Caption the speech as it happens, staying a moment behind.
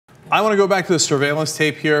I want to go back to the surveillance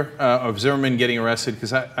tape here of Zimmerman getting arrested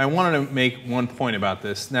because I wanted to make one point about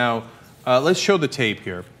this. Now, let's show the tape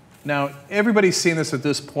here. Now, everybody's seen this at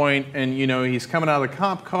this point, and you know he's coming out of the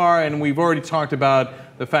cop car, and we've already talked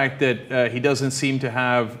about the fact that he doesn't seem to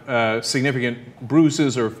have significant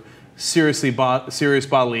bruises or serious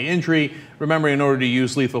bodily injury. Remember, in order to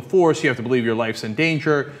use lethal force, you have to believe your life's in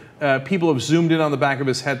danger. People have zoomed in on the back of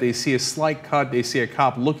his head. They see a slight cut. They see a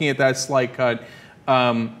cop looking at that slight cut,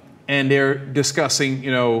 and they're discussing,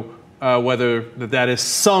 you know, whether that is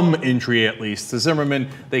some injury at least. To Zimmerman,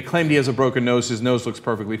 they claimed he has a broken nose. His nose looks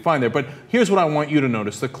perfectly fine there. But here's what I want you to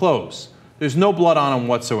notice. The clothes. There's no blood on them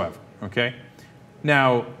whatsoever, okay?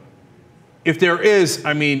 Now, if there is,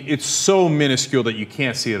 I mean, it's so minuscule that you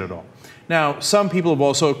can't see it at all. Now, some people have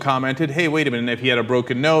also commented, hey, wait a minute, if he had a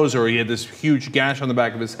broken nose or he had this huge gash on the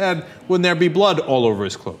back of his head, wouldn't there be blood all over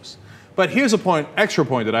his clothes? But here's a point, extra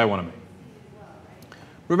point that I want to make.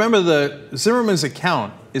 Remember, the Zimmerman's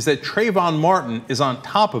account is that Trayvon Martin is on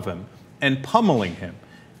top of him and pummeling him,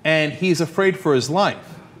 and he's afraid for his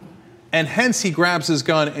life. And hence he grabs his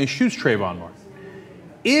gun and shoots Trayvon Martin.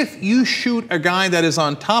 If you shoot a guy that is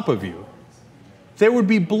on top of you, there would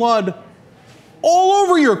be blood all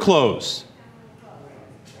over your clothes.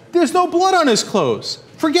 There's no blood on his clothes.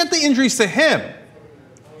 Forget the injuries to him.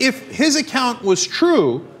 If his account was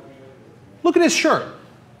true, look at his shirt.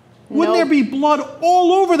 Wouldn't there be blood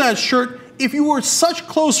all over that shirt if you were at such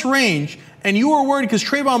close range and you were worried because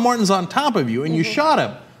Trayvon Martin's on top of you and you shot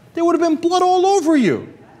him? There would have been blood all over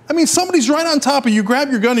you. I mean, somebody's right on top of you, grab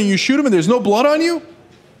your gun and you shoot him and there's no blood on you?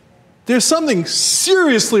 There's something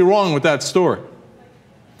seriously wrong with that story.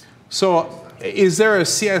 So is there a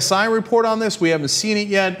CSI report on this? We haven't seen it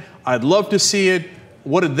yet. I'd love to see it.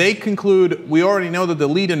 What did they conclude? We already know that the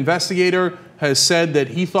lead investigator has said that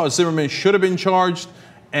he thought Zimmerman should have been charged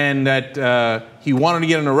and that he wanted to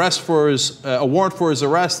get an arrest for his, a warrant for his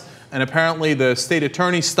arrest, and apparently the state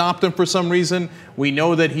attorney stopped him for some reason. We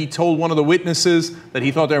know that he told one of the witnesses that he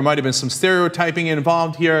thought there might have been some stereotyping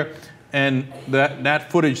involved here, and that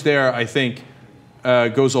footage there, I think,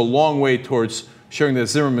 goes a long way towards showing that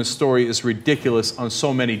Zimmerman's story is ridiculous on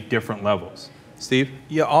so many different levels. Steve?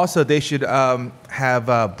 Yeah, also they should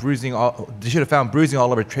have bruising, they should have found bruising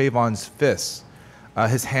all over Trayvon's fists.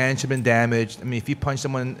 His hand should have been damaged. I mean, if you punch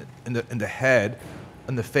someone in the head,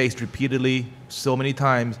 in the face repeatedly, so many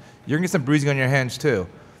times, you're gonna get some bruising on your hands too.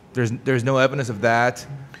 There's no evidence of that.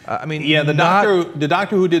 I mean, yeah, the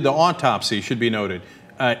doctor who did the autopsy, should be noted,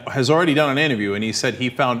 has already done an interview, and he said he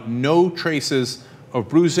found no traces of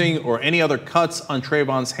bruising or any other cuts on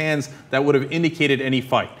Trayvon's hands that would have indicated any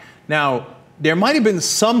fight. Now, there might have been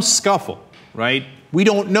some scuffle, right? We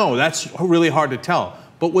don't know. That's really hard to tell.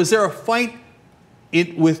 But was there a fight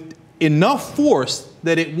with enough force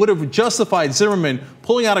that it would have justified Zimmerman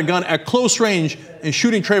pulling out a gun at close range and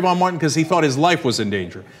shooting Trayvon Martin because he thought his life was in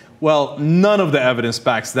danger? Well, none of the evidence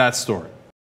backs that story.